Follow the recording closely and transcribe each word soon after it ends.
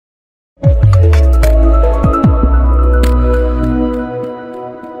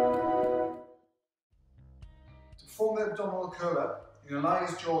curl up. You're going to lie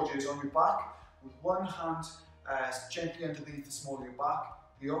as George is on your back with one hand gently underneath the small of your back,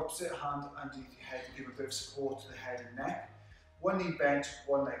 the opposite hand underneath your head to give a bit of support to the head and neck. One knee bent,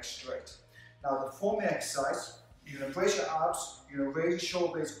 one leg straight. Now to perform the exercise, you're going to brace your abs, you're going to raise your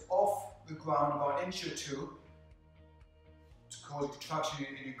shoulder blades off the ground about an inch or two to cause a contraction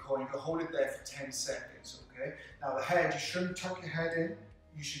in your core. You're going to hold it there for 10 seconds, okay? Now the head, you shouldn't tuck your head in,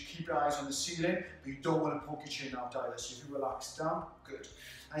 you should keep your eyes on the ceiling, but you don't want to poke your chin out either. So if you relax down, good.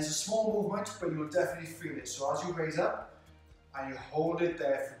 And it's a small movement, but you'll definitely feel it. So as you raise up, and you hold it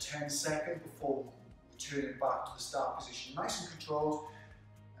there for 10 seconds before returning back to the start position. Nice and controlled.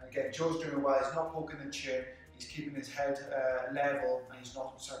 And again, Joe's doing well, he's not poking the chin, he's keeping his head level, and he's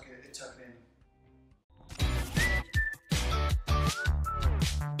not tucking in